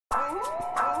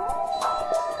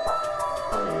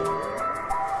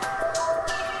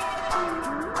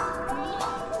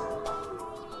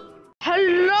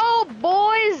Hello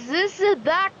boys, this is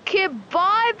That Kid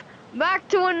Vibe, back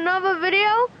to another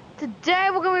video. Today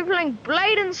we're going to be playing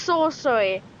Blade and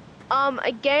Sorcery.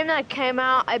 A game that came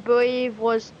out, I believe,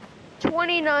 was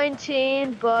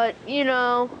 2019, but you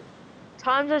know,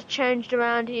 times have changed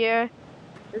around here.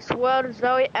 This world is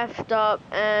very effed up,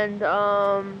 and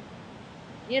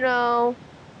you know,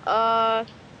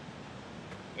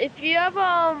 if you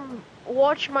ever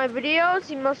watch my videos,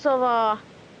 you must have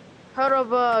heard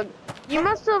of you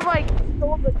must have like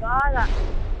saw the guy that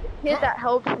the kid that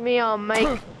helped me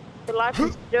make the Life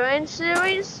is Strange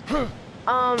series.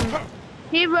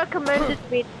 He recommended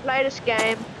me to play this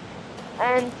game,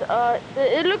 and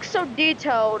it looks so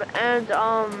detailed, and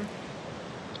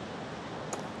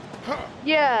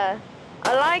yeah,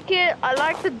 I like it. I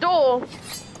like the door.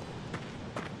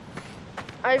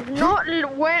 I've not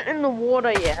went in the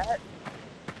water yet.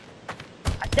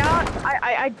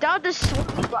 I doubt this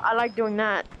swimming, but I like doing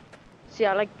that. See,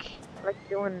 I like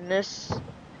doing this.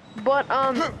 But I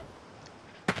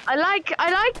like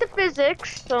the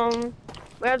physics.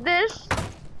 We have this.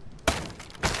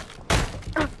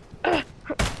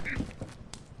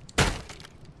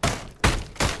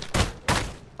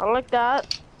 I like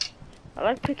that. I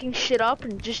like picking shit up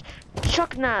and just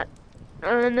chucking that.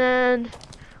 And then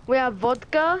we have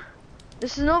vodka.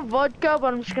 This is not vodka,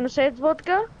 but I'm just gonna say it's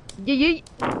vodka. I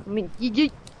mean,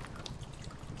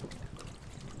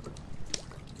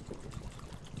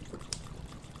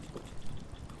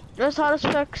 That's how this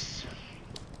fix.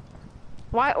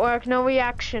 White work, no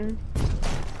reaction.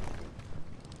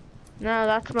 No,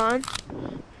 that's mine.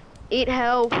 Eat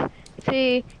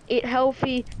healthy, eat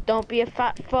healthy, don't be a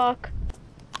fat fuck.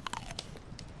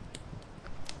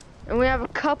 And we have a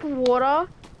cup of water.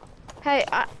 Hey,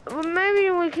 maybe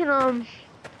we can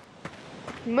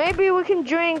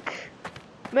drink.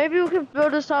 Maybe we can fill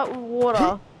this up with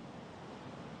water.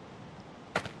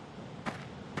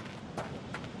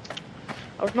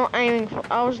 I was not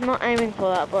aiming for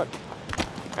that, but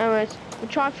anyways, we'll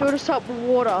try to fill this up with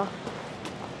water.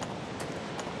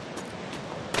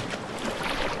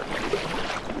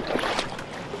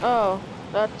 Oh,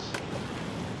 that's...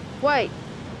 Wait,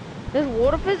 there's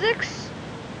water physics?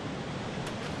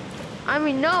 I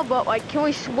mean, no, but like, can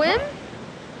we swim?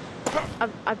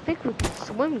 I think we can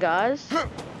swim, guys.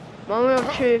 Moment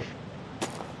of truth.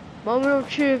 Moment of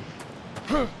truth.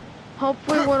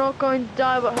 Hopefully we're not going to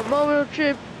die, but moment of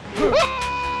truth.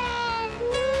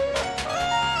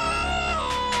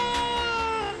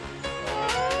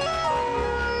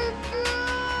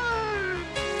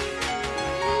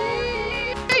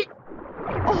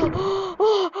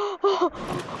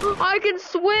 I can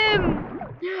swim!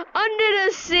 Under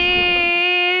the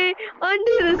sea!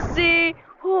 Under the sea!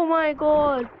 Oh my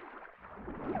god!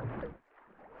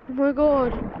 Oh my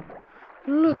god!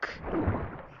 Look!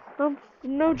 I'm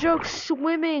no joke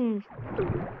swimming!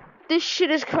 This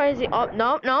shit is crazy! Oh,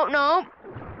 no, no, no!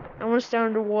 I wanna stay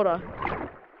underwater.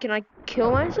 Can I kill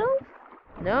myself?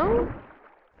 No?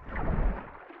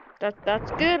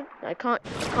 That's good. I can't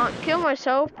kill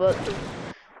myself, but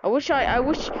I wish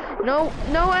no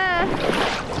air.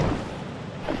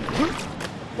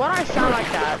 Why'd I sound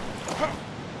like that?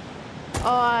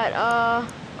 Alright, I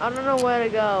don't know where to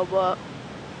go, but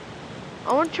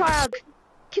I wanna try out.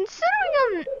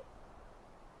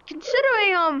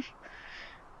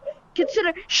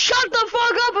 Shut the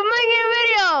fuck up, I'm making a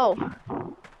video!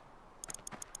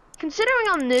 Considering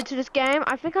I'm new to this game,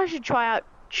 I think I should try out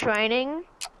training.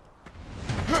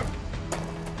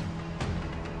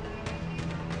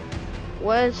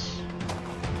 Where's...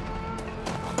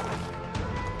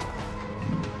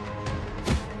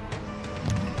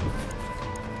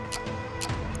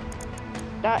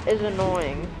 That is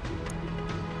annoying.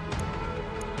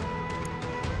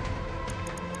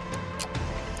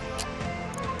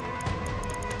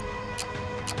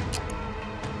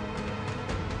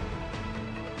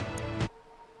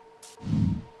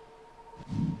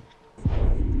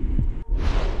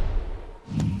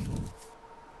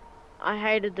 I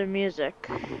hated the music.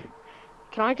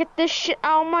 Can I get this shit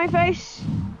out of my face?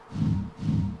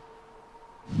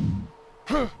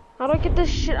 How do I get this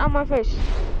shit out of my face?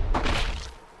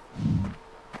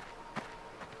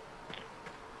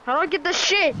 How do I get this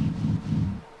shit?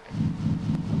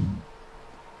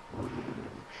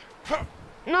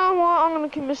 No, what? I'm gonna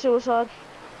commit suicide.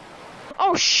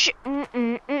 Oh shit!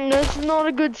 This is not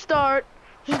a good start.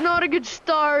 This is not a good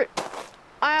start.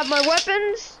 I have my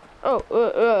weapons. Oh,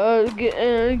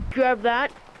 grab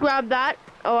that. Grab that.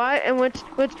 Alright, and which,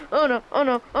 oh no, oh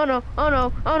no, oh no, oh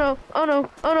no, oh no, oh no,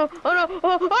 oh no, oh no,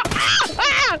 oh,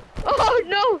 ah, oh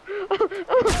no, oh,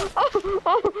 oh,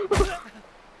 oh,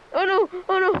 oh no,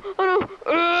 oh no, oh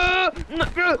no,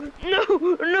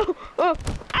 no, oh,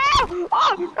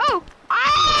 oh, no,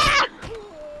 ah!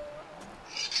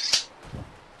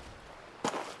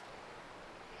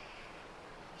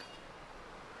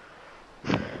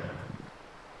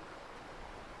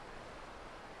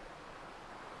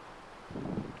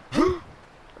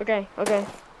 Okay, okay.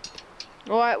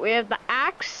 Alright, we have the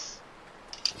axe.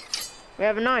 We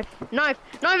have a knife. Knife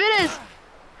it is!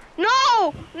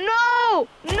 No! No!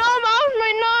 No, Mom's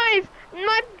my knife!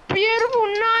 My beautiful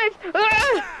knife!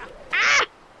 Ah!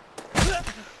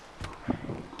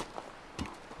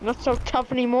 Not so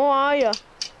tough anymore, are you?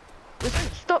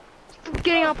 Just stop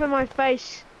getting up in my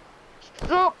face.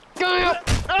 Stop getting up!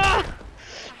 Ah!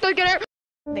 Stop getting up!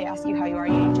 They ask you how you are,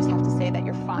 you just have to say that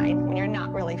you're fine when you're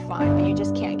not really fine, but you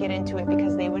just can't get into it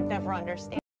because they would never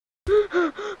understand.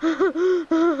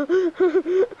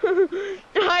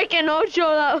 I cannot show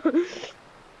that.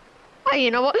 Oh, you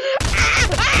know what?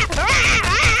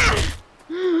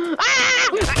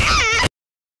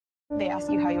 They ask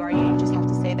you how you are, you just have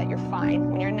to say that you're fine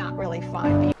when you're not really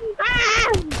fine.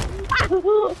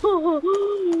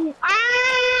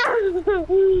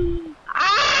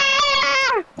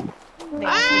 But they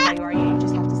ask you how you are, you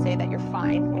just have to say that you're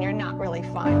fine when you're not really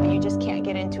fine, but you just can't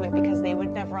get into it because they would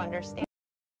never understand.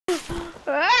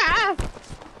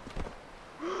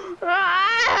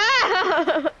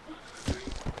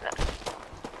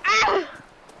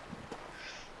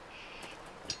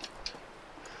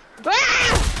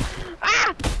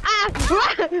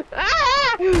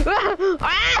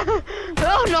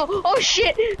 Oh no! Oh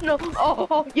shit! No!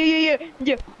 Oh, you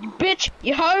bitch!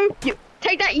 You hoe! You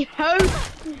take that! You hoe!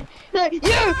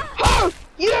 You hoe!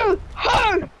 You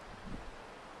hoe!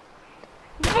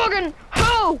 Fucking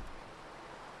hoe!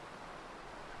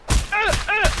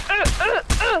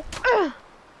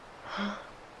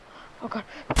 Oh god!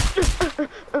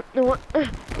 No one.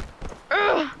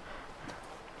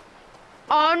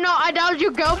 Oh no! That was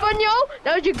your girlfriend, yo!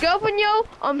 That was your girlfriend, yo!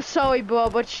 I'm sorry, bro,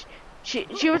 but she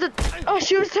was a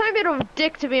she was a tiny bit of a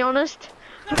dick, to be honest.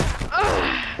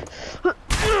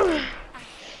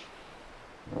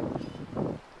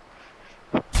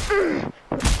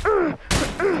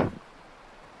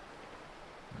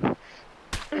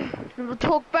 Never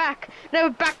talk back. Never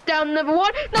back down. Never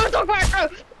what? Never talk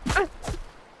back.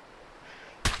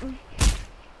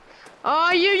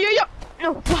 Oh, you.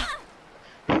 No.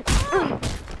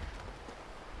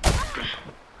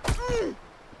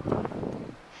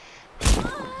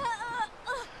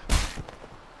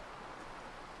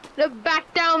 Never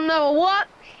back down. Never what?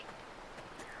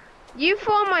 You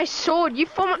found my sword. You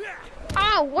found my.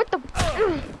 Ow! What the?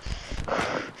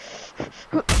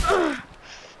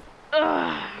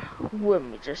 Let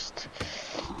me just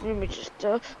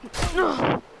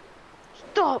no,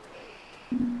 stop.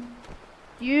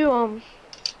 You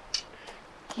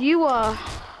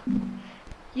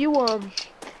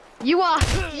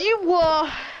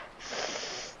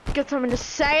got something to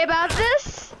say about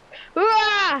this?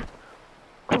 Ah!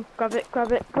 Come, grab it.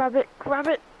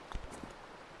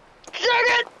 Take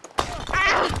it!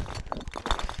 Ah!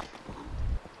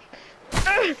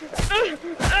 I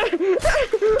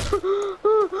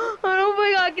don't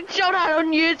think I can show that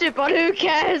on YouTube, but who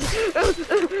cares?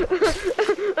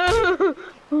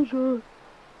 Oh god.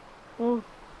 Oh.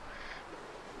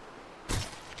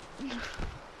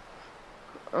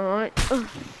 Alright.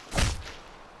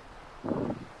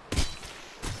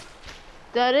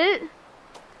 That it?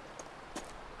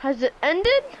 Has it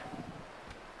ended?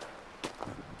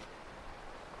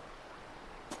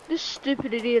 This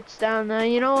stupid idiot's down there.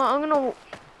 You know what? I'm gonna.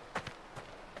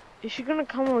 Is she gonna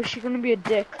come or is she gonna be a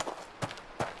dick?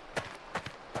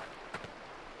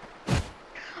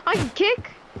 I can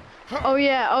kick. Oh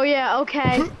yeah.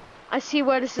 Okay. I see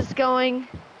where this is going.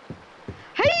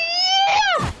 Hey!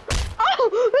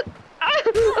 Oh!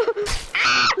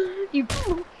 You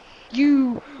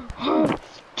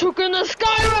took in the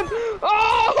Skyrim.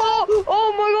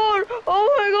 Oh my god! Oh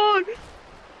my god!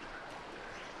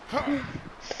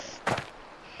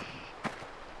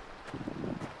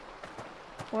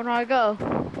 Where do I go?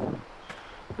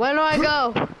 Where do I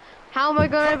go? How am I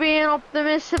gonna be an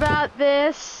optimist about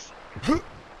this?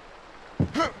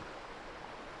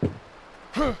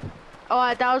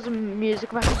 Oh, that was a music.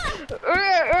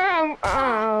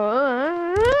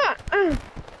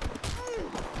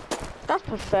 That's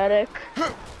pathetic.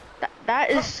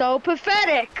 That is so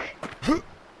pathetic.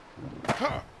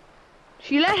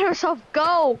 She let herself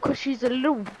go because she's a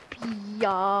little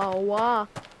biawa.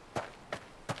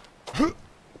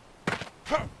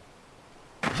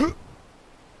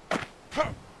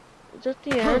 Is this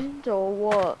the end or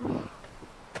what?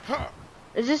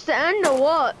 Is this the end or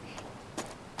what?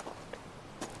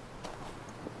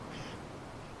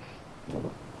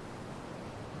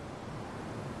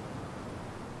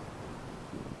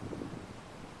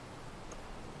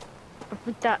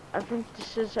 I think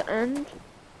this is the end.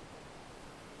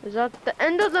 Is that the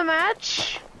end of the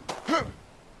match?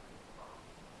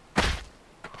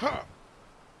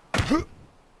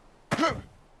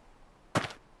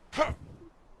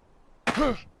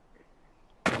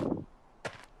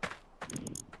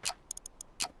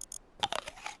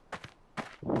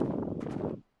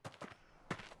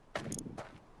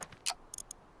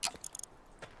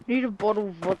 Need a bottle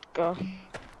of vodka.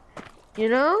 You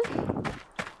know?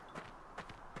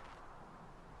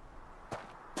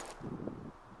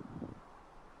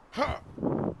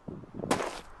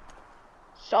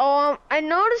 So, I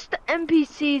noticed the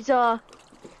NPCs are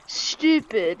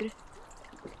stupid.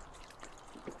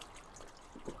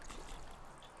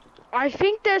 I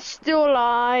think they're still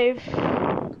alive.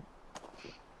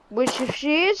 Which, if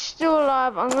she is still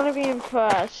alive, I'm gonna be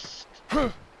impressed.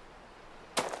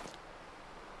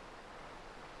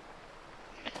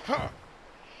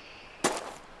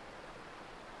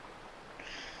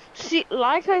 See,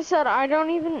 like I said, I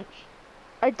don't even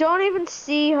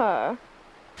see her.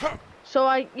 So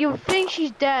you think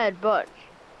she's dead, but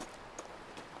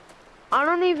I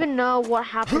don't even know what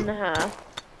happened to her.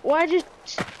 Well, I just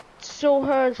saw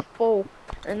her as full,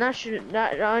 and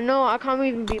I know I can't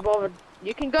even be bothered.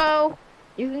 You can go.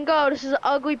 This is an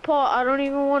ugly pot. I don't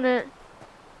even want it.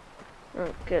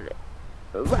 Oh, get it.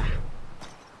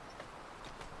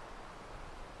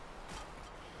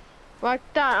 Like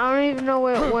that. I don't even know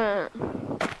where it went.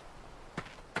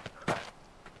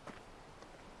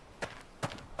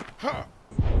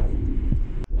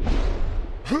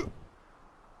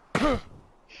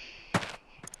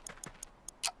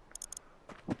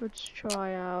 Let's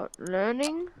try out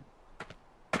learning.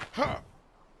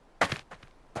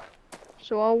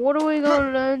 So what are we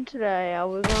gonna learn today? Are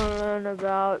we gonna learn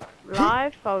about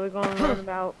life? Are we gonna learn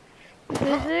about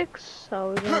physics? Are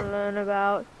we gonna learn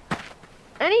about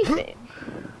anything?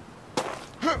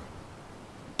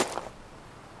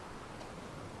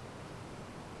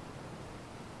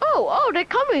 Oh, they're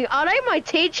coming. Are they my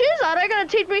teachers? Are they gonna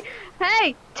teach me?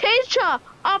 Hey, teacher,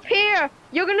 up here.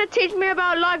 You're gonna teach me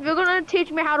about life. You're gonna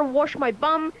teach me how to wash my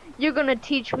bum. You're gonna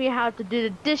teach me how to do the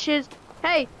dishes.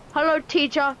 Hey, hello,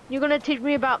 teacher. You're gonna teach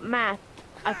me about math,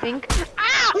 I think.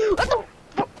 Ah! What the?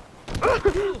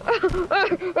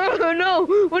 Oh, no!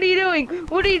 What are you doing?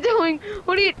 What are you doing?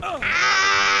 What are you?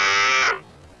 Ah!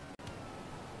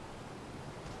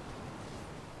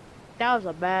 That was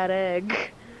a bad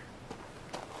egg.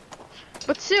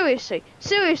 But seriously,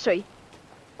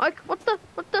 like, what the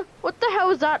hell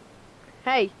is that?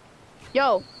 Hey,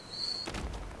 yo,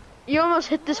 you almost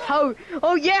hit this hoe.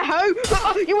 Oh yeah, hoe!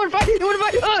 Oh, you wanna fight? You wanna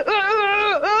fight?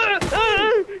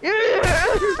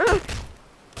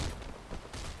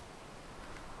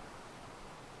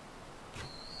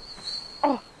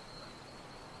 Oh.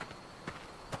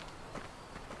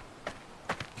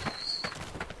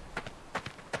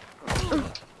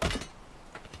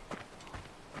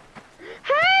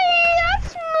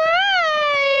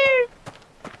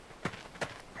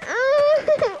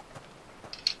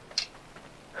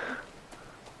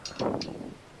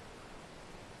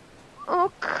 Oh,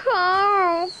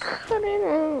 Carl, cut it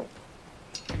out.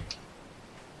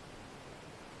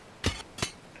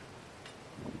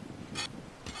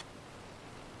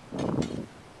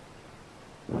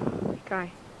 Guy.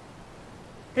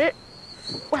 Hit.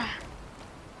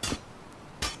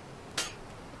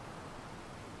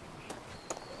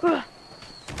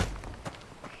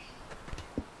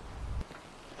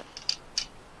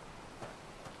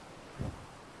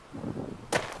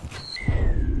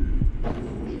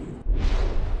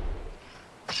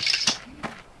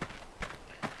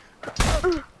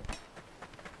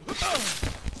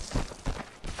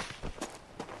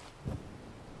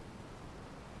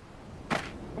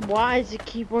 Why does it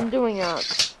keep on doing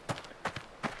that?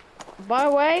 By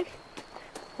the way,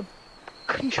 the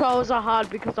controls are hard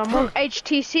because I'm on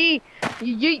HTC.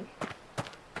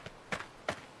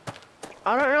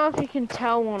 I don't know if you can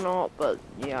tell or not, but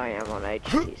yeah, I am on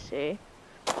HTC.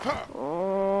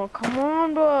 Oh, come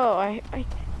on, bro. I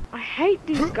hate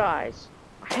these guys.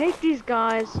 I hate these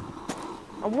guys.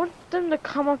 I want them to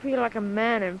come up here like a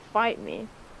man and fight me.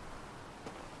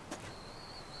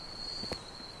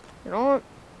 You know what?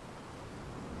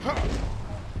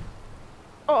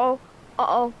 Uh-oh,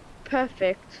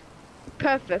 perfect.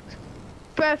 That's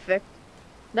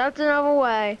another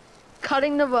way.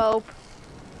 Cutting the rope,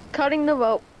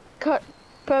 cut,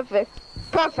 perfect.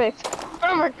 Perfect.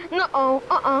 Perfect. No.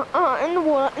 In the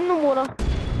water. In the water.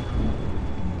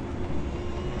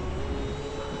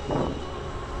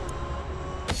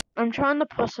 I'm trying to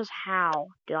process how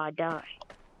did I die.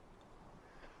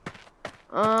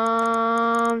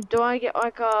 Do I get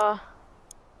like a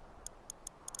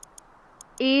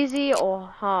easy or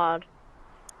hard?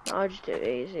 I'll just do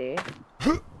easy.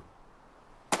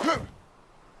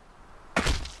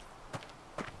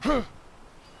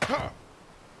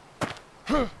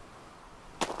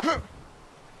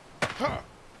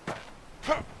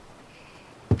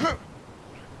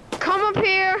 Come up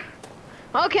here.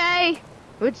 Okay.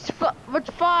 Let's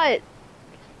fight.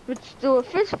 Let's do a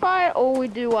fist fight, or we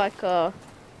do like a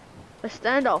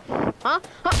standoff. Huh?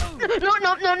 No.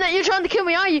 You're trying to kill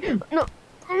me, are you? No.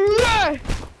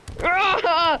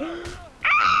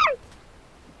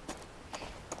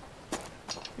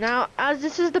 Now, as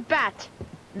this is the bat.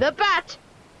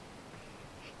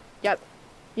 Yep.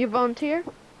 You volunteer?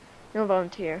 No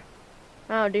volunteer.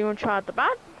 Oh, do you want to try out the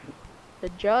bat? The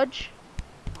judge?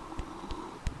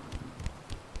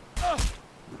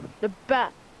 The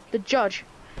bat. The judge.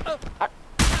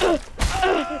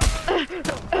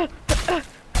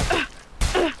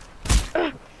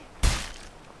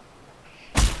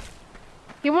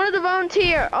 You wanted to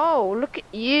volunteer. Oh, look at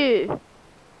you.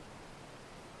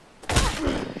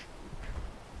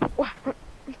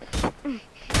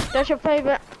 That's your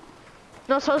favorite.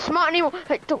 Not so smart anymore.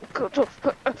 Hey, don't go.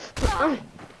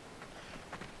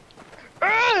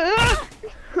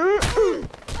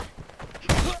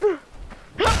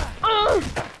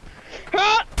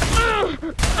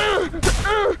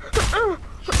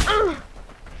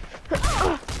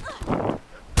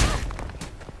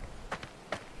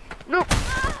 No.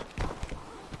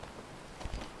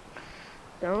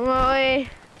 Don't worry.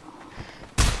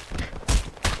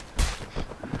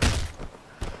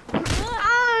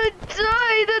 I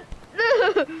died.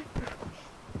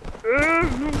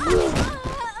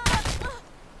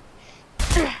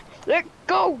 Let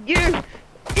go, you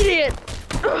idiot.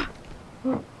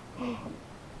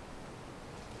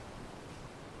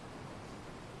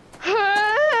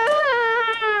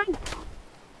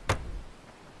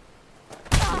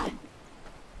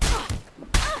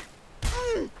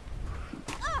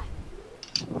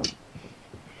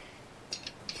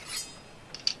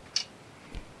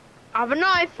 I have a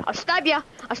knife. I'll stab you.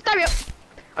 I'll stab you.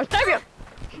 I'll stab you.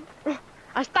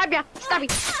 I'll stab you. Stab you.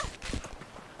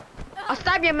 I'll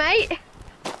stab you, mate.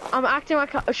 I'm acting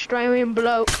like an Australian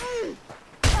bloke.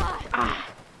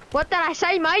 What did I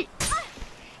say, mate?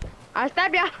 I'll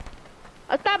stab you.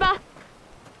 I'll stab her.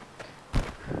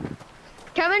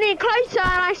 Come any closer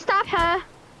and I stab her.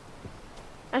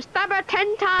 I stab her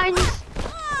 10 times.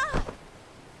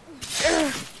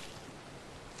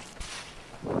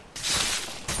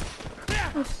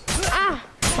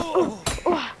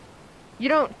 You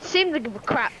don't seem to give a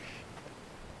crap.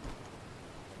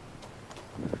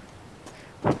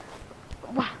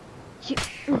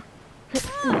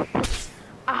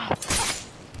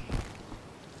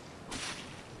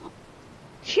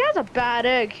 She has a bad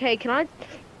egg. Hey, can I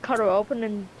cut her open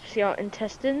and see her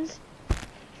intestines?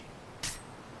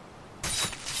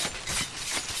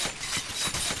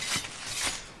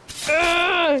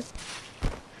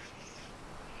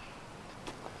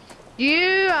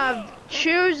 You have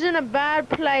chosen a bad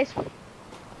place.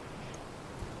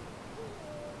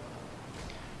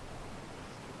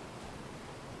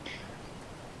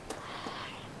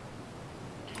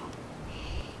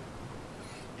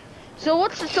 So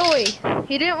what's the story?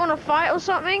 He didn't want to fight or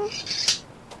something?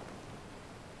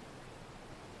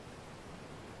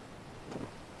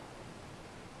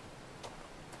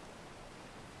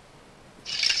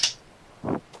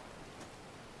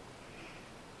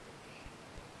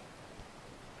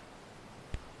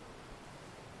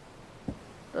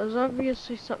 There's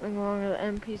obviously something wrong with the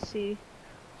NPC,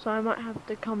 so I might have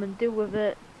to come and deal with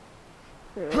it.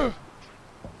 Oh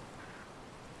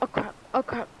crap, oh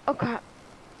crap, oh crap.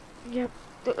 Yep,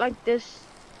 look like this.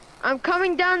 I'm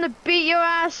coming down to beat your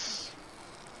ass.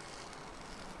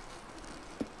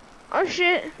 Oh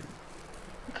shit.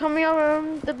 I'm coming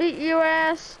over to beat your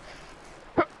ass.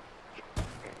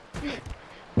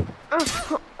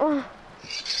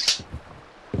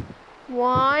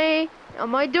 Why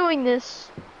am I doing this?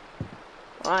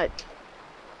 What?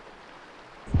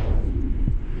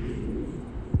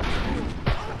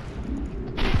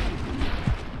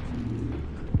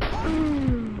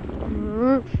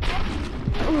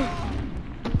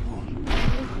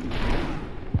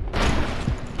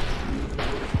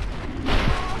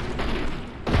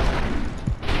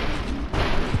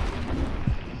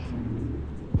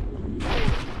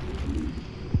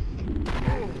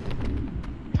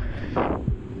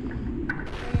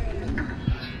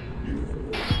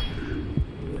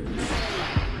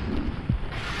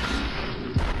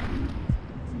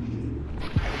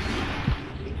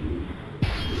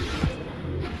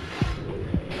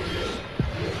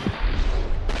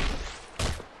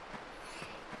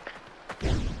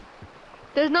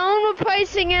 There's no one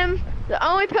replacing him. The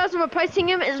only person replacing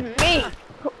him is me.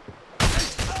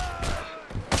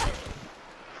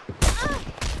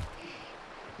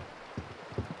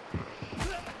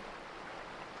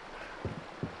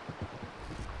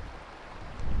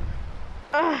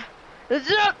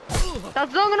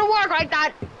 That's not gonna work like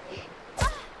that.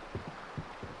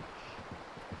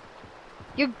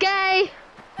 You're gay.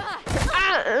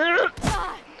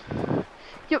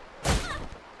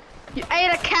 You ate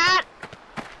a cat.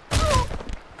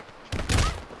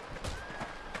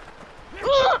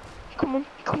 Come on,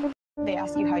 come on. They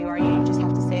ask you how you are, you just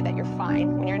have to say that you're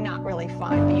fine when you're not really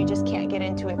fine, but you just can't get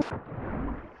into it.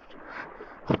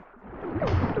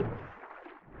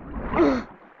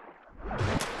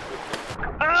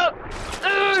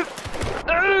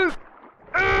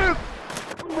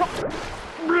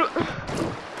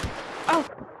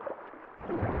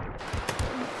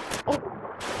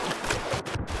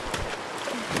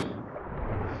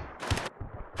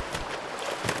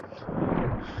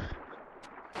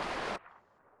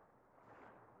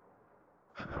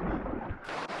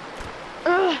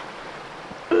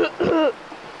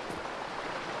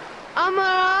 I'm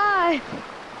alive.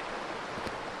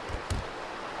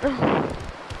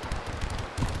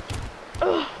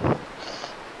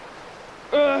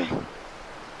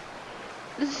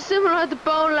 This is similar to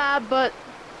Bone Lab, but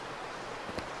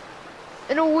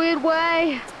in a weird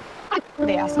way.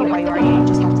 They ask you how you are, you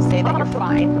just have to say that you're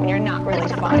fine when you're not really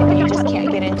fine, but you just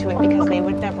can't get into it because they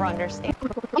would never understand.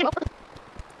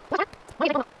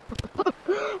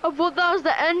 I thought that was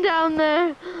the end down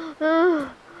there.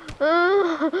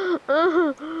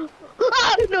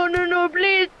 No, no, no,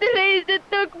 please, please, it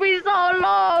took me so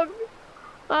long.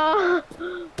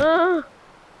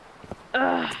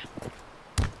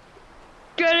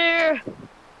 Get here.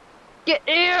 Get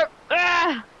here.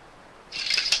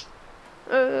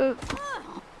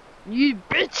 You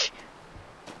bitch.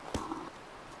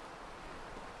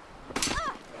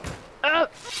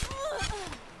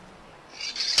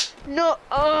 No.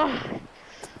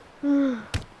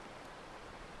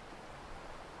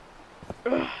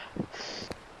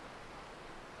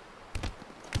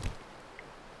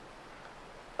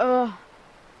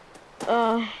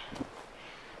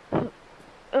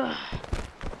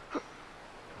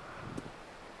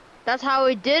 That's how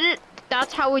we did it.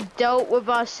 That's how we dealt with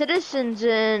our citizens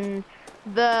in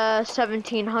the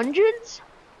 1700s.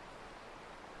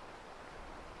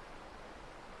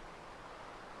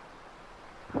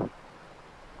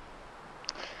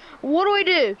 What do we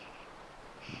do?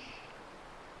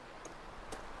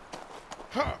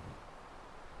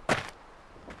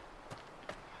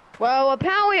 Well,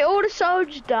 apparently all the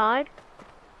soldiers died.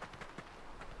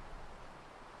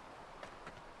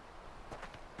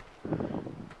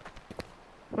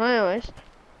 Well, anyways,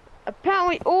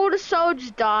 apparently all the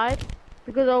soldiers died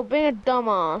because I was being a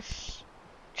dumbass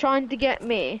trying to get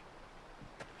me.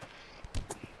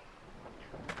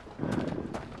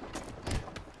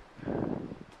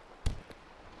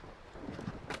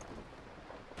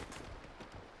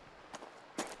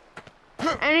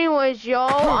 Anyways,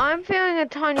 y'all, I'm feeling a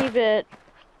tiny bit.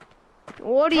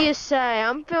 What do you say?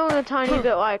 I'm feeling a tiny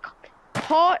bit like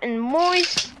hot and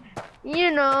moist.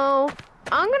 You know,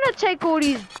 I'm gonna take all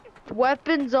these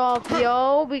weapons off,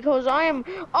 yo, because I am.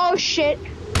 Oh shit!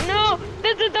 No,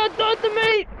 this is not done to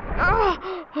me.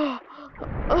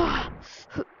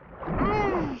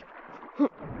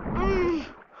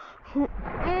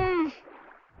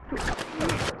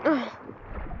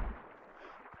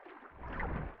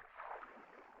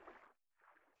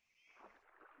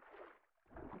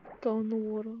 Go in the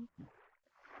water.